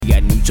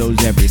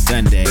shows every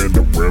Sunday.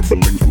 Random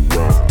Ramblings with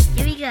Rob.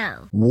 Here we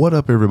go. What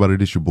up, everybody?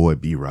 This your boy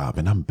B-Rob,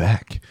 and I'm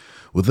back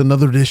with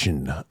another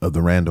edition of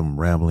the Random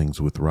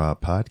Ramblings with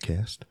Rob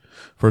podcast.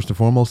 First and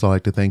foremost, I'd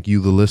like to thank you,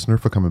 the listener,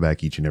 for coming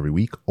back each and every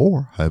week,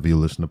 or however you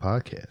listen to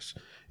podcasts.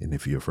 And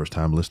if you're a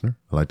first-time listener,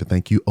 I'd like to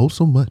thank you oh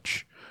so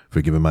much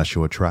for giving my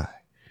show a try.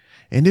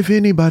 And if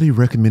anybody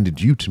recommended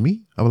you to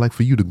me, I would like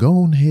for you to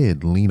go on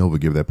ahead and lean over,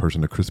 give that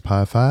person a crisp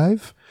high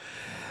five.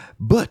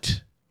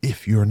 But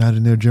if you're not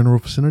in their general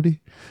vicinity,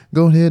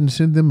 go ahead and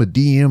send them a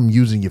DM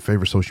using your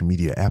favorite social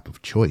media app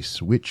of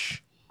choice,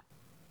 which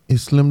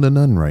is slim to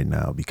none right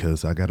now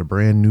because I got a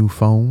brand new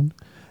phone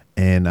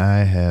and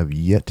I have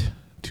yet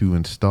to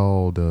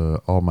install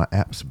all my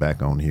apps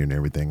back on here and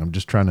everything. I'm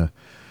just trying to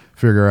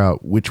figure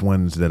out which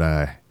ones that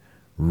I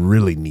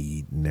really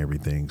need and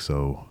everything.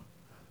 So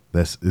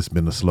it's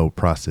been a slow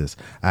process.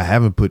 I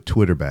haven't put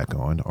Twitter back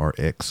on, or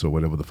X, or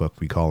whatever the fuck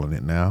we calling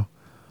it now.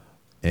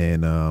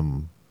 And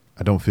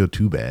I don't feel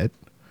too bad.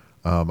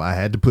 I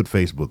had to put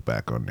Facebook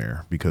back on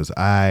there because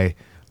I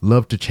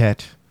love to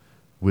chat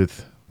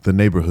with the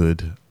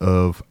neighborhood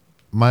of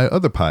my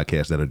other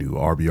podcast that I do,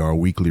 RBR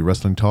Weekly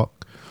Wrestling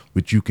Talk,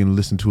 which you can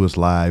listen to us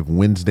live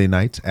Wednesday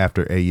nights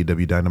after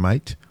AEW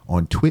Dynamite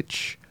on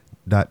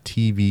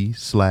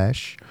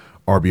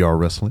twitch.tv/RBR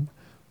Wrestling.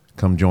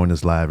 Come join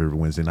us live every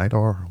Wednesday night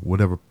or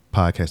whatever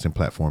podcasting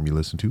platform you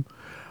listen to.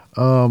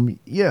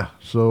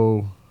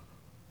 So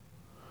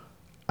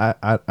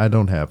I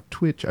don't have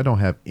Twitch. I don't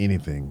have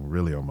anything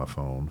really on my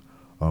phone.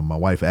 My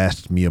wife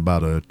asked me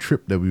about a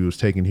trip that we was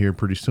taking here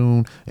pretty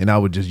soon, and I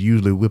would just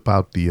usually whip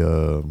out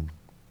the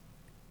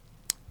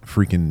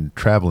freaking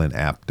traveling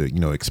app,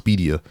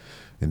 Expedia,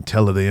 and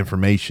tell her the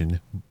information.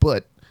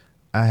 But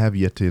I have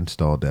yet to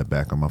install that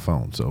back on my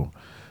phone, so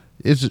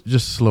it's just a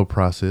slow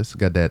process.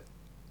 Got that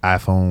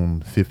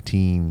iPhone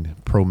 15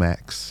 Pro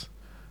Max.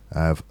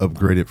 I've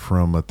upgraded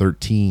from a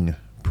 13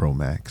 Pro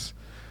Max.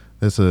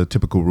 That's a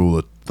typical rule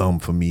of thumb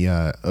for me.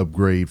 I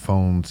upgrade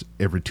phones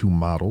every 2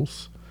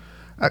 models.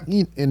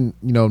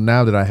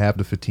 Now that I have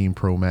the 15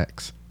 Pro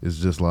Max, it's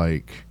just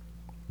like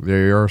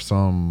there are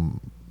some,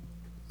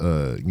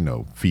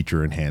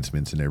 feature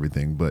enhancements and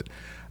everything, but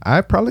I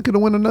probably could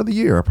have went another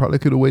year. I probably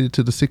could have waited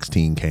till the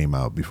 16 came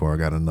out before I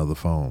got another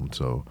phone.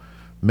 So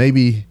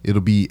maybe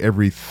it'll be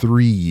every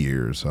 3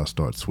 years I'll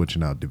start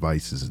switching out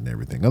devices and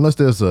everything, unless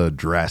there's a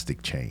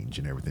drastic change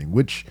and everything,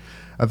 which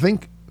I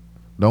think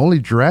the only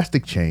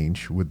drastic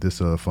change with this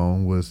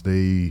phone was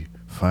they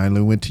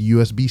finally went to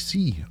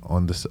USB-C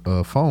on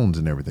the phones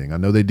and everything. I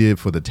know they did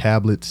for the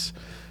tablets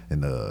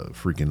and the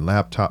freaking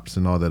laptops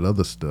and all that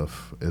other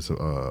stuff as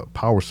a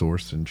power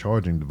source and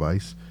charging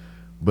device,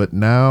 but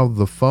now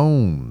the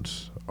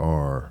phones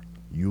are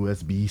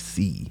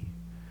USB-C.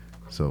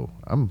 So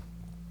I'm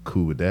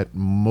cool with that.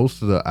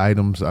 Most of the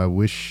items I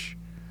wish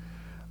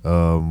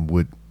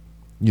would,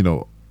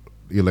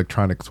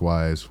 electronics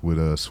wise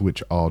would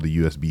switch all to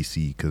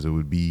USB-C because it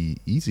would be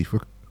easy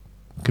for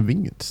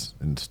convenience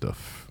and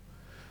stuff.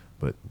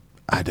 But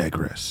I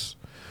digress.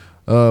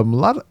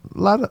 Lot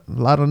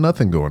of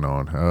nothing going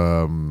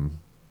on.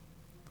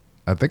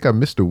 I think I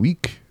missed a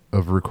week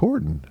of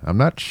recording. I'm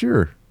not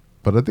sure,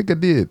 but I think I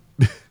did.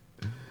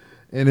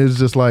 And it's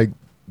just like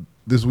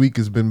this week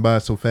has been by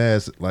so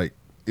fast. Like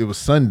it was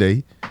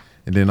Sunday,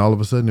 and then all of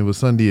a sudden it was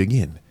Sunday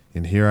again,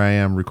 and here I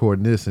am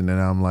recording this, and then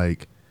I'm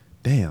like,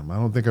 damn, I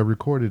don't think I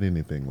recorded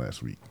anything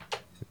last week.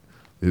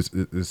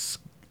 It's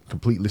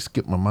completely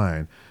skipped my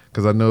mind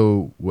because I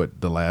know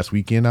the last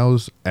weekend I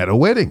was at a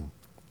wedding.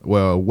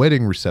 Well, a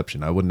wedding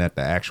reception. I wasn't at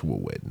the actual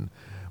wedding,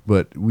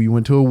 but we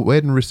went to a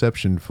wedding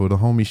reception for the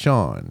homie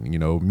Sean,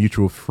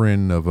 mutual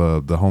friend of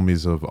the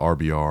homies of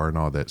RBR and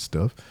all that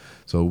stuff.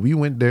 So we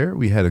went there.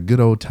 We had a good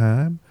old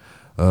time.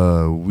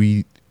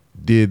 We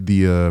did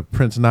the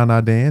Prince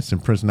Nana dance,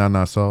 and Prince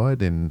Nana saw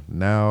it, and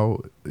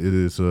now it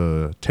is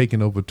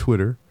taking over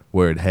Twitter,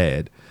 where it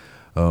had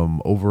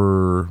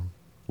over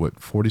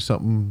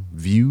 40-something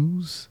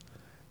views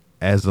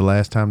as the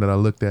last time that I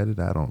looked at it.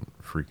 I don't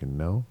freaking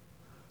know.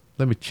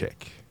 Let me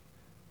check,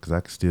 because I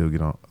can still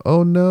get on.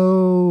 Oh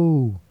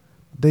no,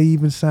 they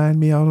even signed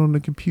me out on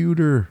the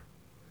computer.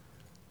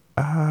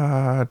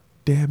 Ah,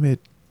 damn it.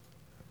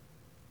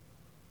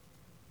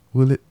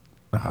 Will it?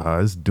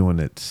 It's doing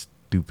that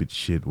stupid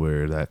shit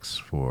where it asks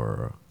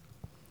for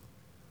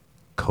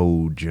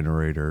code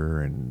generator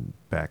and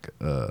back.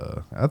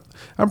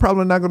 I'm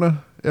probably not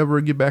gonna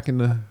ever get back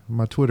into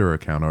my Twitter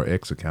account or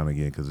X account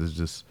again because it's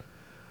just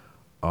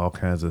all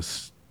kinds of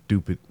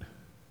stupid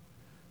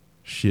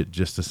shit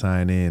just to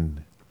sign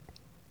in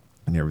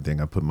and everything.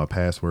 I put my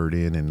password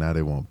in, and now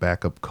they want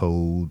backup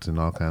codes and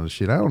all kinds of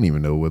shit. I don't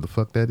even know where the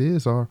fuck that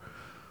is or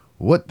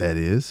what that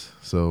is.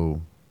 So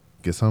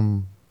guess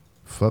I'm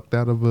fucked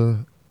out of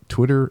a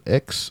Twitter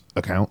X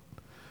account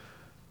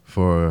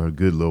for a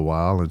good little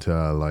while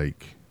until I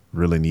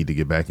really need to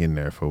get back in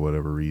there for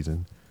whatever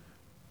reason.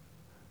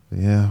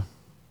 Yeah.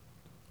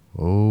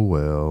 Oh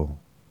well.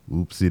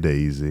 Oopsie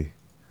daisy.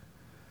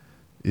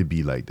 It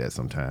be like that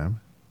sometime.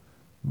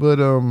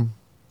 But I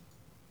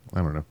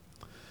don't know.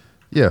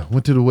 Yeah,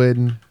 went to the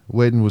wedding.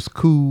 Wedding was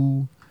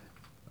cool.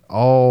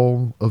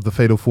 all of the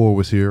Fatal Four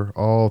was here.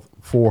 All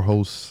four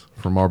hosts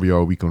from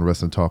RBR Weekend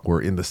Wrestling Talk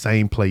were in the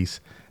same place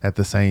at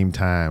the same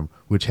time,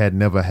 which had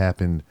never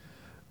happened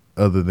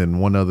other than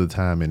one other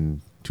time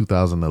in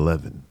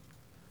 2011.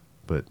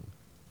 But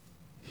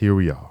here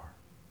we are.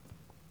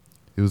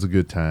 It was a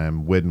good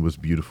time. Wedding was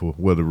beautiful.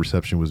 Well, the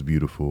reception was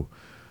beautiful.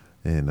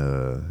 And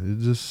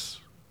it just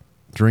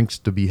drinks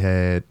to be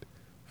had,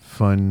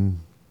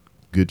 fun,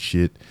 good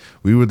shit.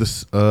 We were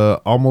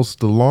almost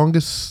the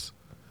longest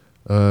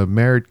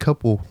married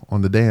couple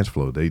on the dance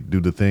floor. They do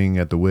the thing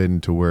at the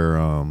wedding to where,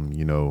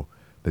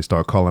 they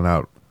start calling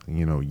out,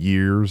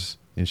 years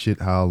and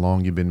shit, how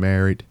long you've been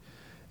married.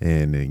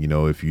 And,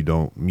 if you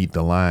don't meet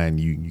the line,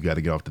 you got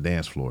to get off the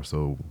dance floor.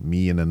 So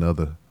me and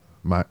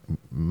my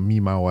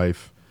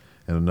wife,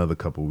 and another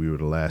couple, we were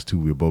the last two.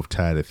 We were both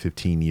tied at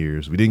 15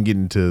 years. We didn't get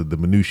into the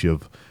minutia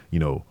of,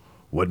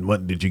 what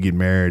month did you get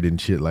married and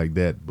shit like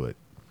that. But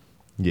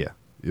yeah,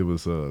 it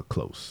was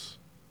close.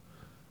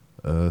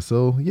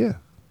 So yeah,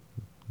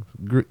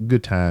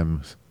 good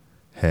times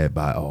had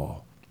by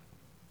all.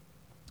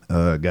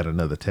 Got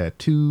another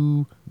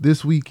tattoo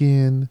this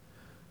weekend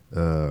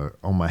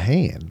on my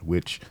hand,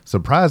 which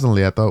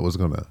surprisingly I thought was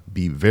going to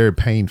be very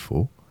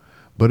painful,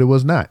 but it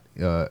was not.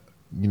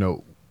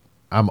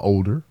 I'm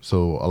older,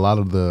 so a lot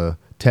of the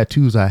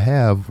tattoos I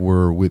have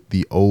were with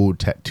the old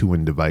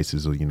tattooing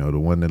devices, or, the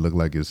one that looked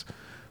like it's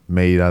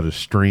made out of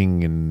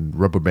string and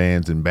rubber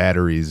bands and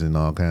batteries and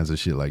all kinds of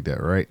shit like that,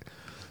 right?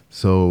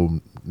 So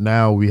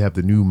now we have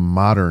the new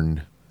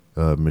modern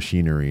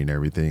machinery and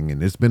everything,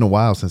 and it's been a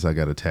while since I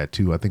got a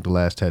tattoo. I think the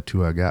last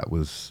tattoo I got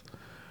was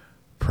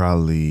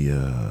probably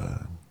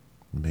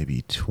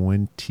maybe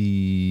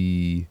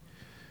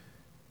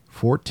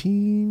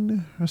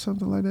 2014 or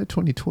something like that,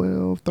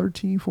 2012,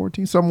 13,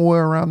 14,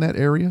 somewhere around that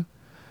area.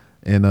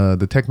 And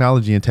the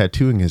technology in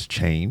tattooing has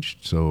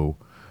changed. So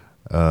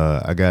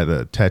I got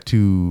a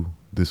tattoo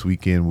this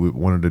weekend with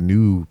one of the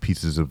new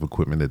pieces of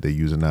equipment that they're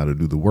using now to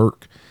do the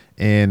work,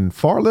 and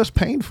far less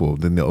painful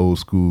than the old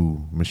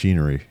school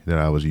machinery that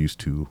I was used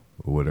to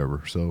or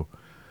whatever. So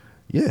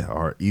yeah,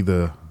 or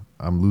either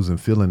I'm losing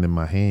feeling in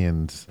my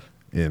hands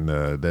and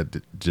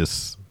that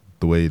just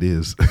the way it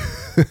is.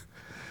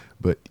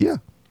 But yeah,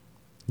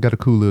 got a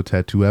cool little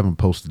tattoo. I haven't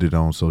posted it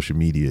on social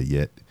media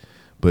yet,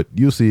 but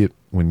you'll see it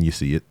when you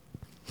see it.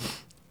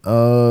 I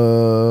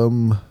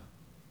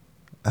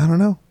don't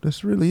know.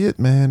 That's really it,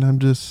 man. I'm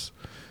just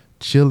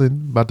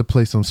chilling, about to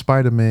play some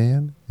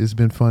Spider-Man. It's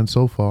been fun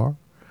so far.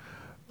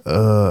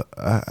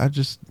 I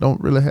just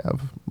don't really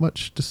have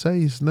much to say.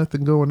 There's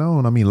nothing going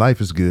on. I mean, life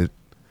is good.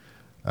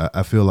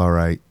 I feel all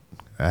right.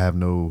 I have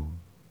no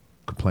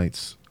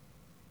complaints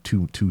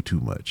too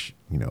much.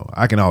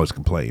 I can always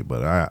complain,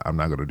 but I'm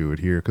not going to do it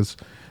here because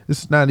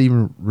it's not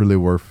even really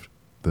worth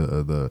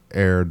the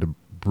air to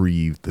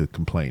breathe to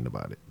complain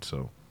about it.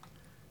 So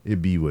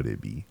it be what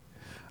it be.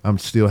 I'm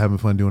still having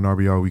fun doing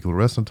RBR Weekly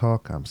Wrestling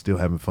Talk. I'm still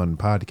having fun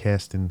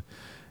podcasting.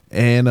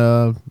 And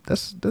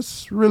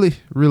that's really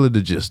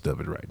the gist of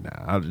it right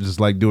now. I just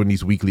like doing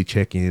these weekly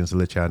check-ins to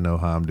let y'all know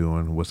how I'm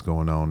doing, what's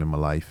going on in my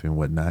life and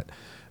whatnot.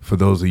 For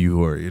those of you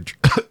who are,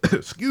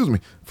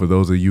 for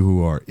those of you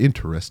who are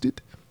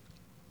interested.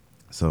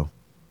 So,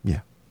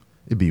 yeah,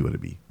 it be what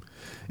it be.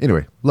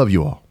 Anyway, love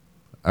you all.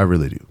 I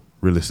really do.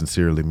 Really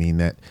sincerely mean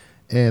that.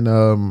 And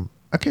I'll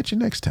catch you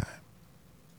next time.